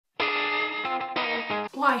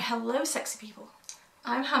Why hello sexy people,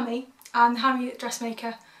 I'm Hammy, I'm the Hammy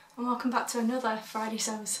Dressmaker and welcome back to another Friday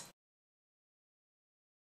Sews.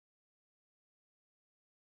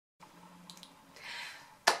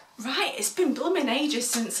 Right, it's been blooming ages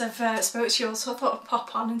since I've spoke to you all, so I thought I'd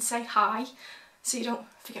pop on and say hi so you don't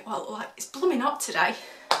forget what I look like. It's blooming hot today.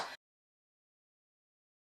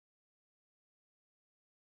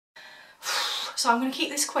 So I'm going to keep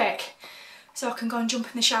this quick so I can go and jump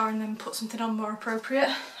in the shower and then put something on more appropriate.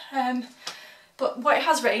 But what it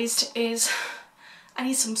has raised is I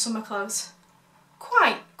need some summer clothes.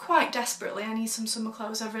 Quite desperately I need some summer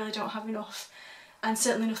clothes. I really don't have enough, and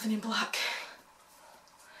certainly nothing in black.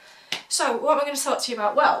 So what am I going to talk to you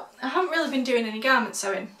about? Well, I haven't really been doing any garment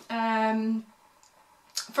sewing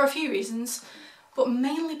for a few reasons, but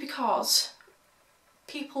mainly because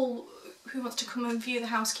people who want to come and view the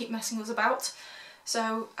house keep messing us about.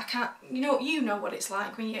 So I can't, you know what it's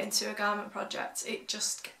like when you get into a garment project. It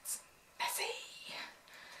just gets messy.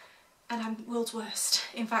 And I'm world's worst.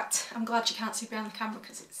 In fact, I'm glad you can't see behind the camera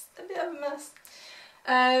because it's a bit of a mess.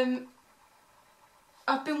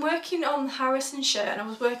 I've been working on the Harrison shirt, and I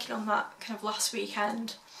was working on that kind of last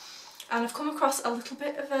weekend, and I've come across a little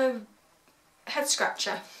bit of a head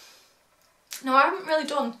scratcher. Now, I haven't really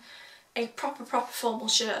done a proper formal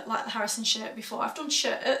shirt like the Harrison shirt before. I've done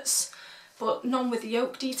shirts, but none with the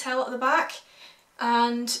yoke detail at the back,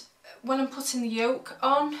 and when I'm putting the yoke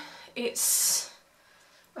on, it's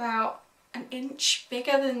about an inch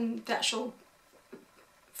bigger than the actual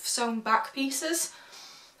sewn back pieces.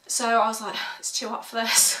 So I was like, it's too hot for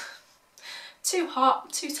this. Too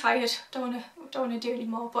hot, too tired, don't want to do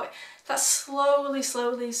anymore. But that's slowly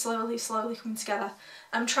coming together.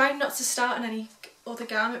 I'm trying not to start on any other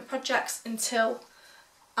garment projects until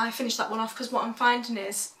I finish that one off, because what I'm finding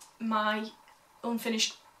is my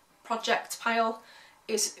unfinished project pile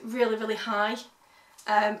is really high,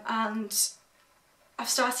 and I've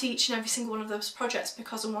started each and every single one of those projects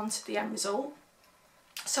because I wanted the end result.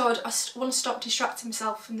 So I want to stop distracting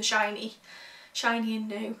myself from the shiny and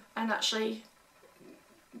new, and actually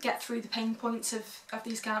get through the pain points of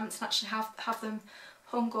these garments and actually have them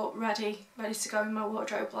hung up ready to go in my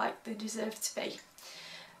wardrobe like they deserve to be.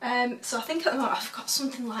 So I think at the moment I've got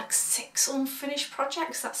something like 6 unfinished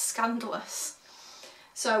projects. That's scandalous.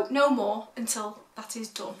 So no more until that is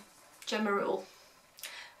done. General rule.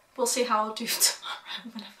 We'll see how I'll do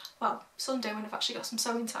tomorrow, Sunday, when I've actually got some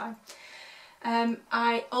sewing time.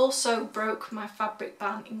 I also broke my fabric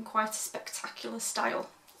ban in quite a spectacular style.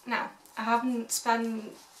 Now, I haven't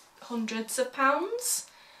spent hundreds of pounds,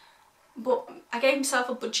 but I gave myself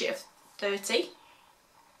a budget of 30,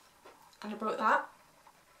 and I broke that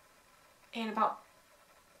in about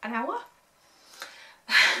an hour.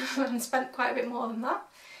 And spent quite a bit more than that.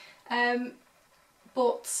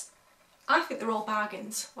 But I think they're all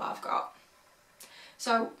bargains, what I've got.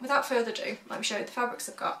 So without further ado, let me show you the fabrics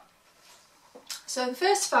I've got. So the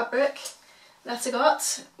first fabric that I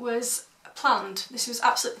got was planned. This was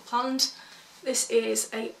absolutely planned. This is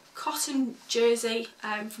a cotton jersey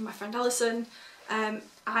from my friend Alison.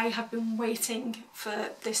 I have been waiting for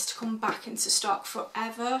this to come back into stock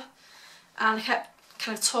forever, and I kept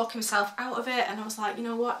kind of talking myself out of it, and I was like, you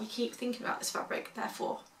know what, you keep thinking about this fabric,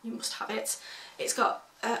 therefore you must have it. It's got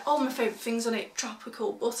all my favourite things on it,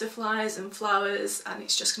 tropical butterflies and flowers, and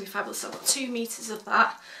it's just going to be fabulous. So I've got 2 metres of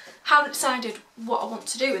that. Haven't decided what I want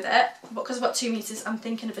to do with it, but because I've got 2 metres, I'm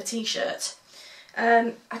thinking of a t-shirt.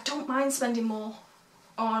 I don't mind spending more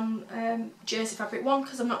on jersey fabric. One,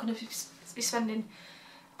 because I'm not going to be spending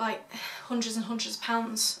like hundreds and hundreds of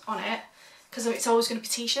pounds on it, because it's always going to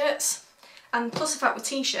be t-shirts. And plus the fact with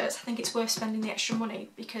t-shirts, I think it's worth spending the extra money,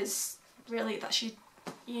 because really that's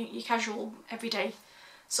your casual everyday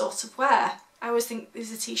sort of wear. I always think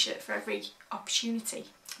there's a t-shirt for every opportunity.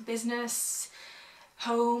 Business,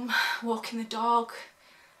 home, walking the dog.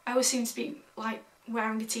 I always seem to be like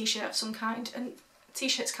wearing a t-shirt of some kind, and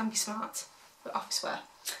t-shirts can be smart for office wear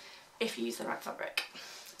if you use the right fabric.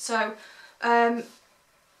 So that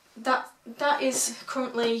is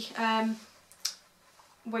currently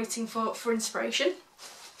waiting for inspiration.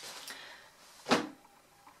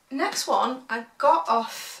 Next one I got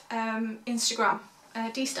off Instagram,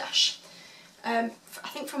 D-Stash, I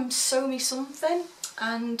think from Sew Me Something,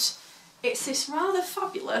 and it's this rather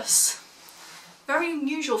fabulous, very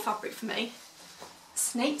unusual fabric for me,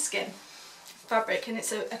 snakeskin fabric, and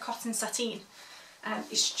it's a cotton sateen.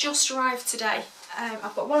 It's just arrived today.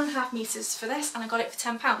 I've got 1.5 metres for this, and I got it for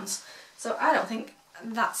 £10, so I don't think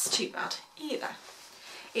that's too bad either.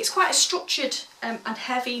 It's quite a structured and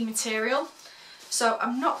heavy material, so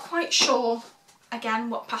I'm not quite sure again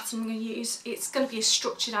what pattern I'm going to use. It's going to be a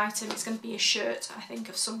structured item, it's going to be a shirt I think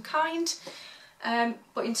of some kind,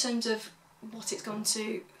 but in terms of what it's going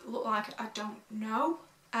to look like I don't know.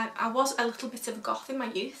 I was a little bit of a goth in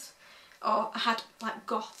my youth, or I had like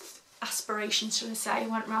goth aspirations, should I say. I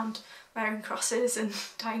went around wearing crosses and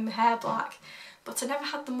dyeing my hair black, but I never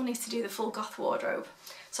had the money to do the full goth wardrobe.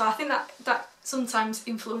 So I think that sometimes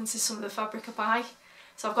influences some of the fabric I buy.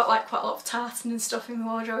 So I've got like quite a lot of tartan and stuff in my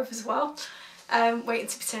wardrobe as well, waiting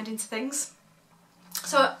to be turned into things.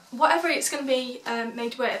 So whatever it's going to be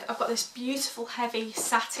made with, I've got this beautiful heavy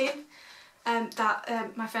satin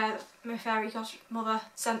that my fairy godmother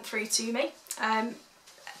sent through to me,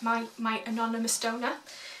 my anonymous donor,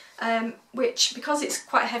 which, because it's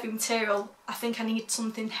quite a heavy material, I think I need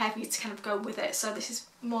something heavy to kind of go with it, so this is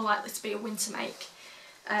more likely to be a winter make,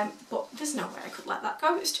 but there's no way I could let that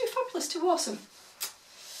go. It's too fabulous, too awesome.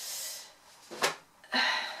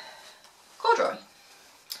 Corduroy.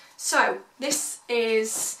 So this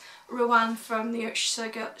is Rowan from the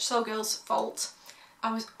Soul Girls Vault.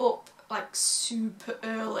 I was up like super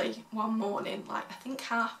early one morning, like I think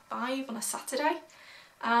 5:30 on a Saturday,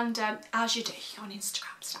 and as you do, you go on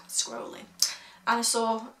Instagram, start scrolling, and I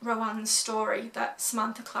saw Rowan's story that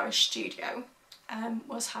Samantha Clarish Studio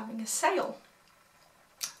was having a sale,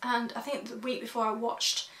 and I think the week before I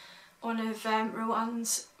watched one of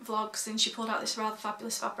Rowan's vlogs and she pulled out this rather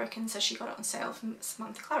fabulous fabric and said she got it on sale from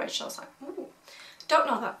Samantha Clarish. So I was like, ooh, don't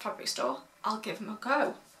know that fabric store, I'll give them a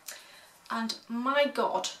go. And my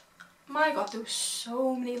god, there were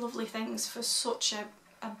so many lovely things for such a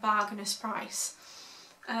bargainous price,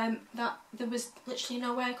 that there was literally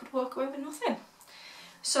no way I could walk away with nothing.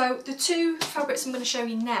 So the two fabrics I'm going to show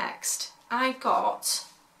you next, I got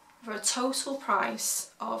for a total price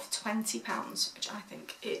of £20, which I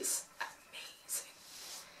think is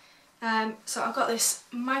amazing. So I've got this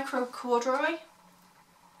micro corduroy.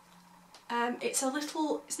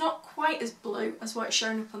 It's not quite as blue as what it's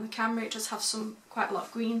showing up on the camera. It does have quite a lot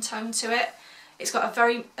of green tone to it. It's got a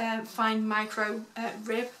very fine micro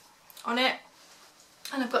rib on it,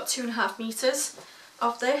 and I've got 2.5 meters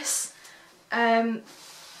of this.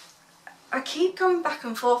 I keep going back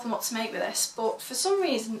and forth on what to make with this, but for some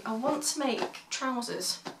reason I want to make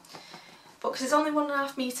trousers, but because it's only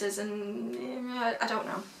 1.5 meters and I don't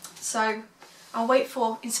know. So I'll wait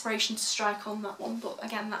for inspiration to strike on that one, but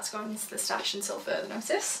again that's going into the stash until further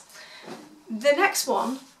notice. The next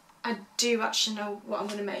one, I do actually know what I'm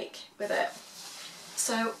going to make with it.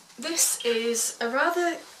 So this is a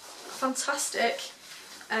rather fantastic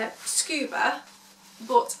scuba,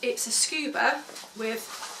 but it's a scuba with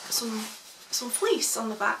some fleece on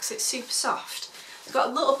the back, so it's super soft. It's got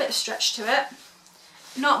a little bit of stretch to it,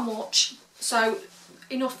 not much, so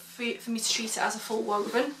enough for me to treat it as a full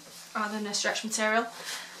woven rather than a stretch material.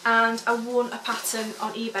 And I won a pattern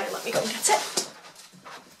on eBay. Let me go and get it.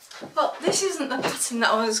 But this isn't the pattern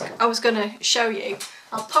that I was going to show you.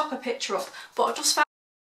 I'll pop a picture up, but I just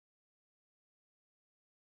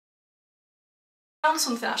found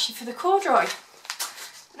something actually for the corduroy.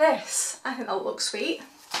 This, I think that'll look sweet.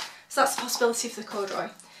 So that's the possibility for the corduroy.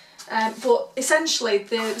 But essentially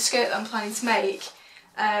the skirt that I'm planning to make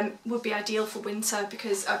would be ideal for winter,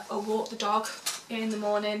 because I walk the dog in the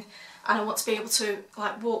morning and I want to be able to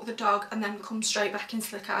like walk the dog and then come straight back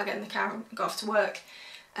into the car, get in the car and go off to work.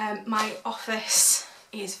 My office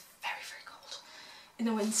is very, very cold in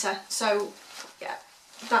the winter, so yeah,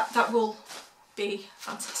 that will be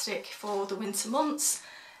fantastic for the winter months.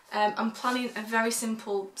 I'm planning a very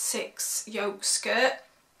simple 6-yoke skirt.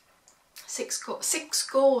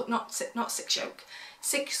 6-score, not 6-yoke,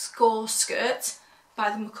 6-score skirt by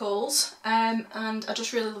the McCalls, and I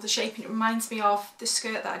just really love the shape, and it reminds me of the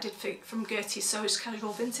skirt that I did from Gertie's Sews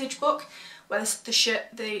Casual Vintage book, where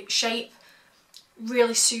the shape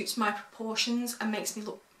really suits my proportions and makes me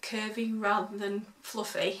look curvy rather than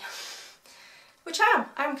fluffy, which I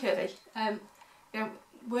am curvy. You know,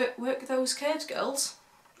 work those curves, girls.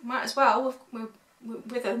 Might as well,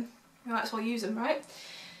 with them, we might as well use them, right?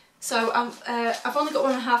 So I've only got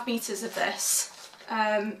 1.5 meters of this,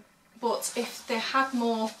 but if they had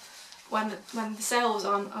more when the sale was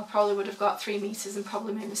on, I probably would have got 3 meters and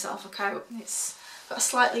probably made myself a coat. It's got a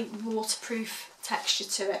slightly waterproof texture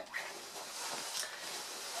to it.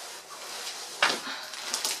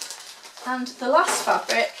 And the last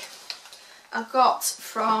fabric I got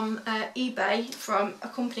from eBay from a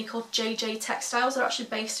company called JJ Textiles. They're actually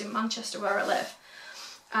based in Manchester where I live,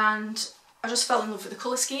 and I just fell in love with the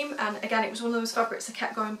colour scheme, and again it was one of those fabrics I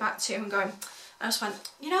kept going back to and going, I just went,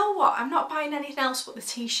 you know what, I'm not buying anything else but the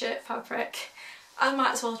t-shirt fabric, I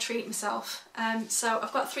might as well treat myself. So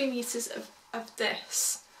I've got 3 meters of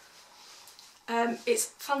this. It's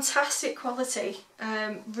fantastic quality,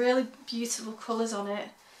 really beautiful colours on it,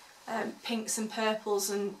 pinks and purples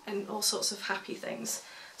and all sorts of happy things.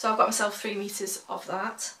 So I've got myself 3 metres of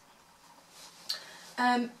that.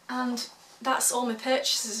 And that's all my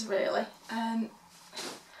purchases really.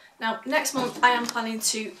 Now next month I am planning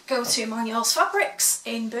to go to Manuel's Fabrics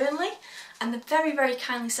in Burnley, and they've very, very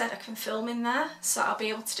kindly said I can film in there, so I'll be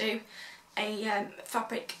able to do a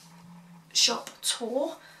fabric shop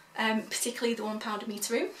tour, particularly the £1 a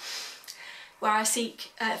metre room, where I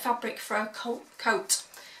seek fabric for a coat.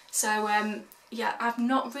 So yeah, I've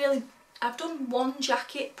done one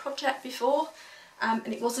jacket project before, and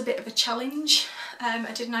it was a bit of a challenge. I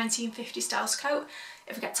did a 1950 styles coat.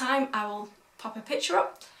 If I get time I will pop a picture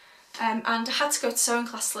up. And I had to go to sewing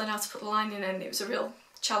class to learn how to put the lining in. It was a real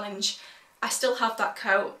challenge. I still have that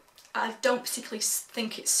coat. I don't particularly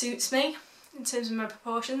think it suits me in terms of my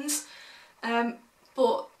proportions,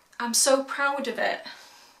 but I'm so proud of it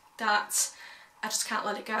that I just can't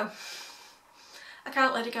let it go. I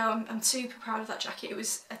can't let it go. I'm super proud of that jacket. It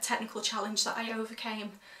was a technical challenge that I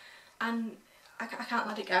overcame, and I can't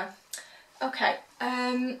let it go. Okay,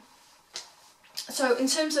 so in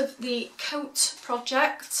terms of the coat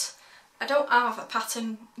project, I don't have a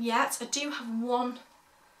pattern yet. I do have one,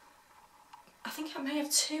 I think I may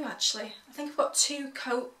have 2 actually. I think I've got 2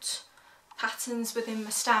 coat patterns within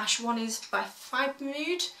my stash. One is by Fibre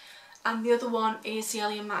Mood and the other one is the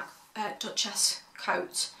Elliot Mac Duchess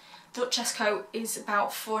coat. Duchess coat is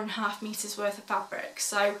about 4.5 metres worth of fabric,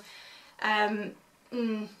 so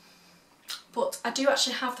but I do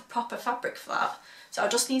actually have the proper fabric for that, so I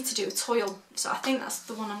just need to do a toil. So I think that's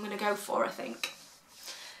the one I'm going to go for, I think.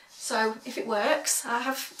 So if it works, I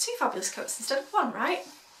have 2 fabulous coats instead of 1, right?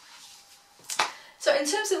 So in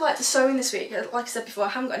terms of like the sewing this week, like I said before, I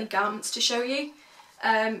haven't got any garments to show you,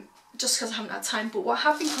 just because I haven't had time, but what I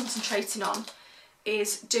have been concentrating on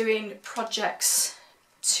is doing projects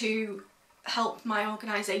to help my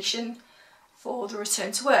organisation for the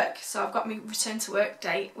return to work. So I've got my return to work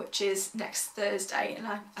date, which is next Thursday, and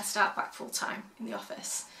I start back full time in the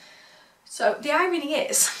office. So the irony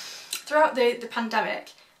is, throughout the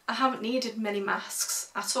pandemic, I haven't needed many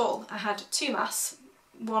masks at all. I had 2 masks,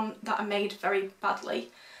 one that I made very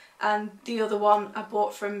badly, and the other one I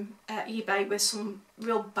bought from eBay with some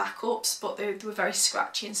real backups, but they were very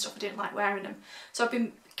scratchy and stuff. I didn't like wearing them. So I've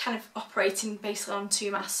been kind of operating basically on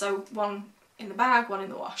 2 masks, so one in the bag, one in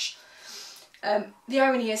the wash. The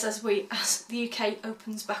irony is, as the UK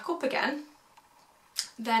opens back up again,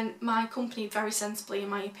 then my company, very sensibly in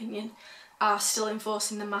my opinion, are still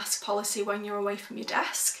enforcing the mask policy when you're away from your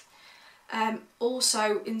desk.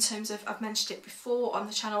 Also, in terms of, I've mentioned it before on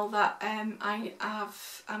the channel, that I'm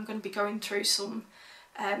going to be going through some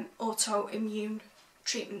autoimmune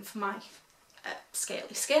treatment for my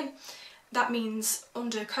scaly skin. That means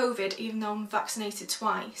under COVID, even though I'm vaccinated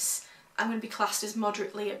twice, I'm going to be classed as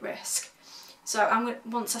moderately at risk. So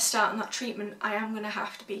once I start on that treatment, I am going to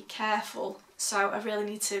have to be careful. So I really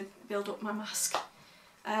need to build up my mask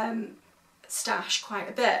stash quite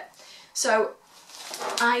a bit. So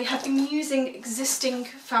I have been using existing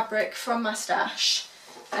fabric from my stash,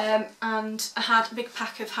 and I had a big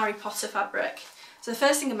pack of Harry Potter fabric. So the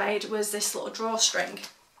first thing I made was this little drawstring.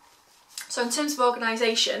 So in terms of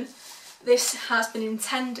organisation, this has been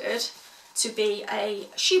intended to be a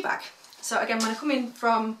shoe bag. So again, when I come in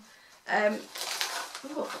from, oh,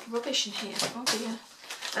 I've got rubbish in here, oh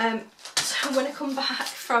dear. So when I come back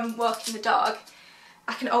from walking the dog,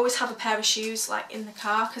 I can always have a pair of shoes like in the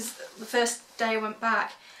car, because the first day I went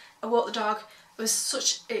back, I walked the dog,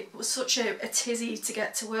 it was such a tizzy to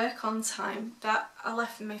get to work on time that I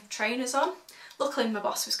left my trainers on. Luckily my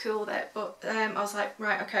boss was cool with it, but I was like,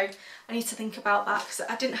 right, okay, I need to think about that, because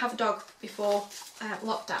I didn't have a dog before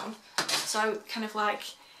lockdown, so kind of like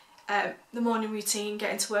the morning routine,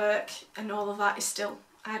 getting to work and all of that is still,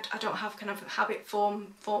 I don't have kind of habit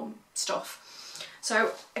form stuff.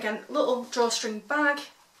 So again, little drawstring bag.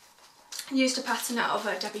 I used a pattern out of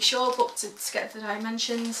a Debbie Shaw book to get the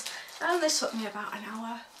dimensions, and this took me about an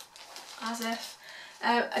hour, as if.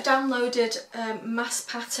 I downloaded a mass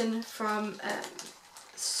pattern from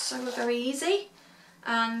Sew Very Easy,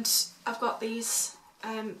 and I've got these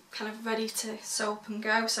kind of ready to sew up and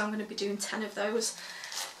go, so I'm going to be doing 10 of those.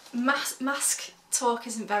 Mask talk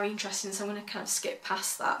isn't very interesting, so I'm going to kind of skip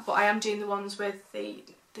past that, but I am doing the ones with the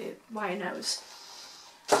wire nose.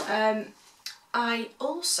 I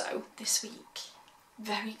also, this week,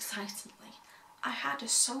 very excitedly, I had a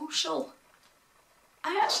social.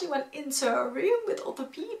 I actually went into a room with other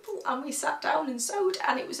people and we sat down and sewed,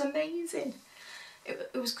 and it was amazing. It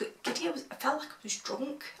was giddy. I felt like I was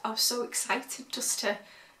drunk. I was so excited just to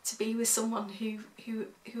to be with someone who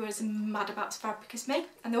is mad about fabric as me,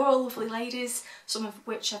 and they were all lovely ladies, some of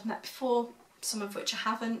which I've met before, some of which I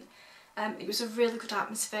haven't. It was a really good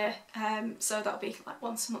atmosphere, so that'll be like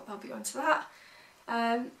once a month I'll be going to that,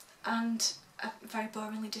 and I very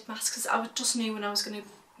boringly did maths because I just knew when I was going to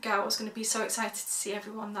go I was going to be so excited to see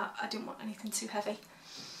everyone that I didn't want anything too heavy.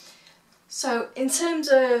 So in terms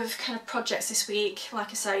of kind of projects this week, like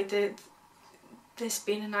I say, this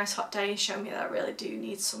being a nice hot day showed me that I really do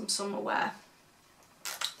need some summer wear.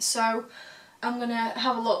 So I'm going to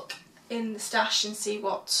have a look in the stash and see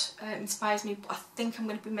what inspires me. I think I'm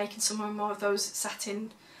going to be making some more of those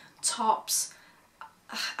satin tops.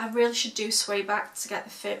 I really should do sway back to get the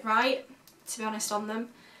fit right, to be honest, on them,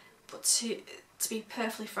 but to be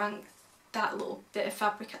perfectly frank, that little bit of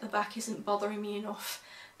fabric at the back isn't bothering me enough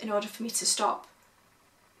in order for me to stop,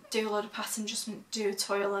 do a load of pattern adjustment, do a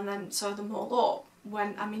toil and then sew them all up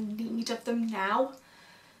when I'm in need of them now.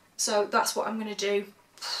 So that's what I'm going to do.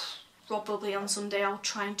 Probably on Sunday I'll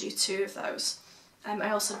try and do 2 of those. I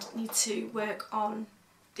also need to work on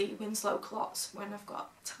the Winslow culottes when I've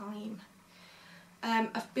got time.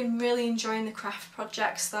 I've been really enjoying the craft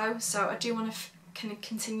projects though, so I do want to kind of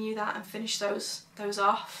continue that and finish those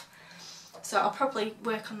off. So I'll probably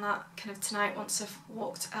work on that kind of tonight once I've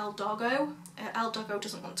walked El Doggo. El Doggo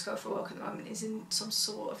doesn't want to go for a walk at the moment, he's in some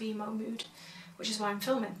sort of emo mood, which is why I'm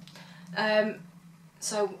filming.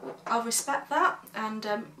 So I'll respect that and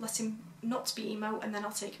let him not be emo, and then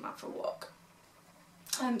I'll take him out for a walk.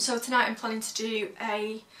 So tonight I'm planning to do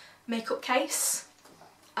a makeup case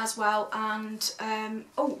as well, and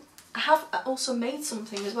oh, I have also made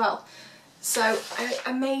something as well. So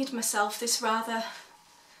I made myself this rather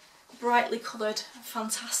brightly coloured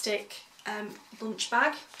fantastic lunch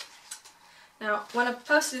bag. Now when I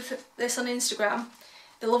posted this on Instagram,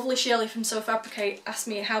 the lovely Shirley from Sew Fabricate asked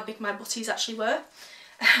me how big my butties actually were.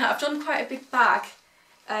 I've done quite a big bag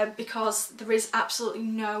because there is absolutely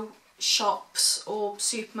no shops or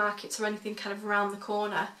supermarkets or anything kind of around the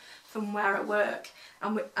corner from where I work,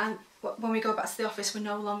 and when we go back to the office we're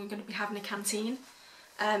no longer going to be having a canteen,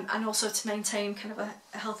 and also to maintain kind of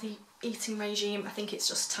a healthy eating regime, I think it's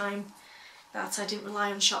just time that I didn't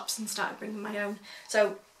rely on shops and started bringing my own.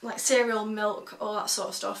 So like cereal, milk, all that sort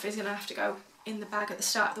of stuff is going to have to go in the bag at the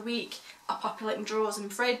start of the week. I'll populate my drawers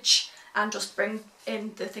and fridge and just bring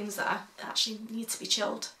in the things that I actually need to be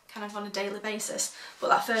chilled kind of on a daily basis. But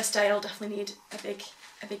that first day I'll definitely need a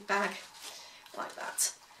big bag like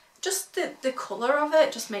that. Just the colour of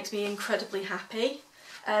it just makes me incredibly happy.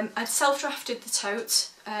 I'd self-drafted the tote,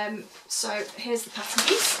 so here's the pattern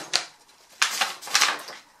piece.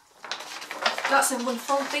 That's a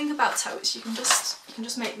wonderful thing about totes, you can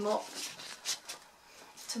just make them up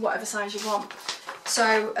to whatever size you want.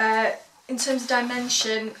 So in terms of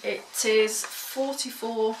dimension, it is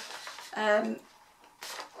 44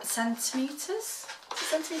 centimetres.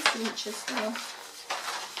 Centimetres or inches? No.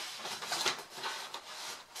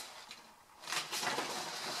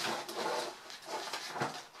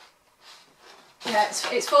 Yeah,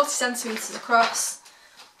 it's 40 centimetres across,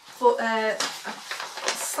 but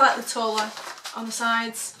slightly taller on the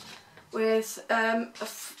sides, with a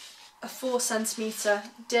 4 centimetre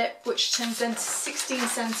dip, which turns into 16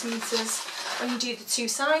 centimetres when you do the 2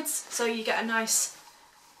 sides, so you get a nice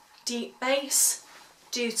deep base.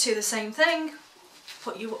 Do the same thing,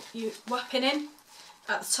 put your wapping in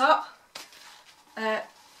at the top,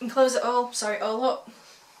 enclose it all, sew it all up.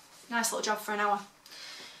 Nice little job for an hour.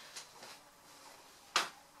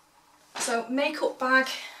 So makeup bag,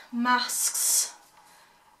 masks.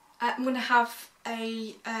 I'm going to have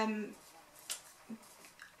a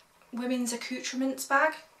women's accoutrements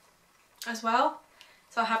bag as well.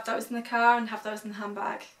 So I have those in the car and have those in the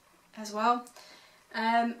handbag as well.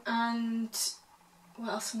 And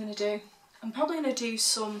what else I'm going to do? I'm probably going to do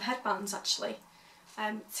some headbands actually,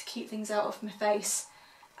 to keep things out of my face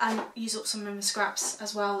and use up some of my scraps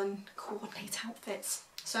as well and coordinate outfits.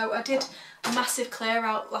 So I did a massive clear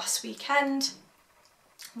out last weekend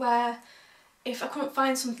where if I couldn't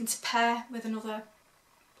find something to pair with another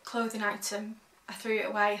clothing item, I threw it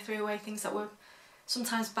away. I threw away things that were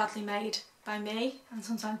sometimes badly made by me and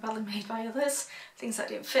sometimes badly made by others, things that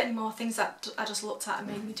didn't fit anymore, things that I just looked at and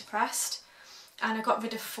made me depressed. And I got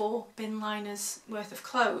rid of 4 bin liners worth of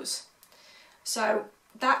clothes. So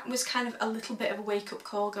that was kind of a little bit of a wake-up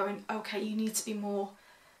call, going, okay, you need to be more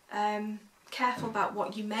careful about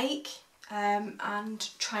what you make and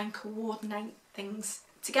try and coordinate things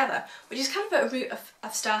together, which is kind of a route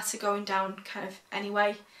I've started going down kind of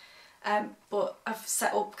anyway. but I've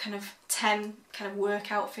set up kind of 10 kind of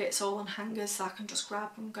work outfits all on hangers so I can just grab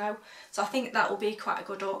and go. So I think that will be quite a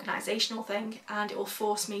good organisational thing, and it will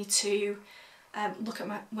force me to look at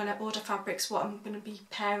when I order fabrics what I'm going to be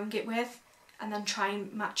pairing it with, and then try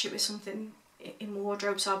and match it with something in my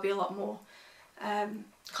wardrobe, so I'll be a lot more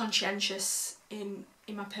conscientious in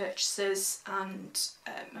my purchases and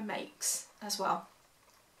my makes as well.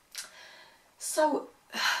 So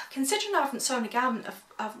considering I haven't sewn a garment,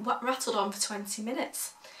 I've rattled on for 20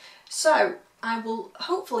 minutes. So I will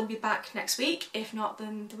hopefully be back next week, if not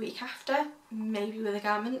then the week after, maybe with a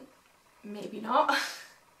garment, maybe not.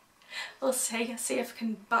 We'll see if I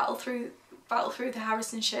can battle through the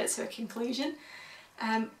Harrison shirt to a conclusion,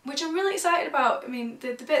 which I'm really excited about. I mean,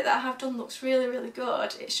 the bit that I have done looks really, really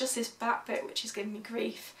good. It's just this back bit which is giving me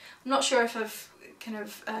grief. I'm not sure if I've kind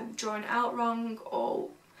of drawn it out wrong, or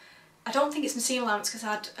I don't think it's my seam allowance because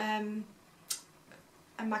I had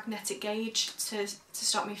a magnetic gauge to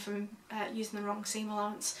stop me from using the wrong seam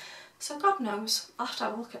allowance. So God knows, I'll have to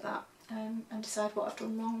have a look at that and decide what I've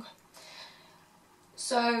done wrong.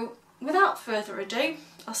 So without further ado,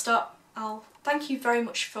 I'll thank you very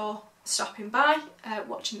much for stopping by,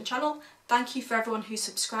 watching the channel. Thank you for everyone who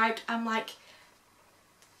subscribed. I'm like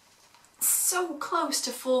so close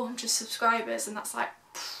to 400 subscribers, and that's like,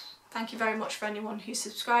 thank you very much for anyone who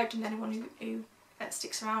subscribed and anyone who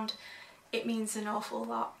sticks around. It means an awful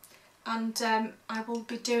lot. And I will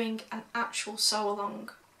be doing an actual sew along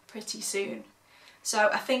pretty soon. So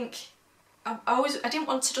I think I didn't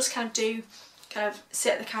want to just kind of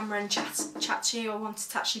sit at the camera and chat to you. I wanted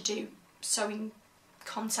to actually do sewing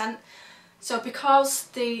content. So because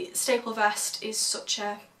the staple vest is such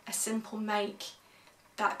a simple make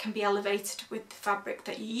that can be elevated with the fabric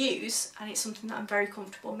that you use, and it's something that I'm very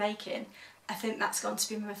comfortable making, I think that's going to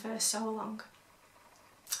be my first sew along.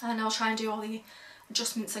 And I'll try and do all the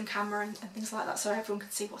adjustments on camera and things like that so everyone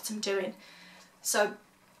can see what I'm doing. So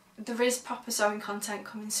there is proper sewing content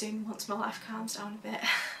coming soon once my life calms down a bit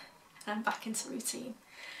and I'm back into routine.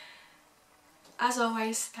 As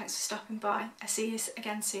always, thanks for stopping by. I'll see you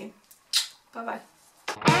again soon. Bye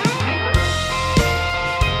bye.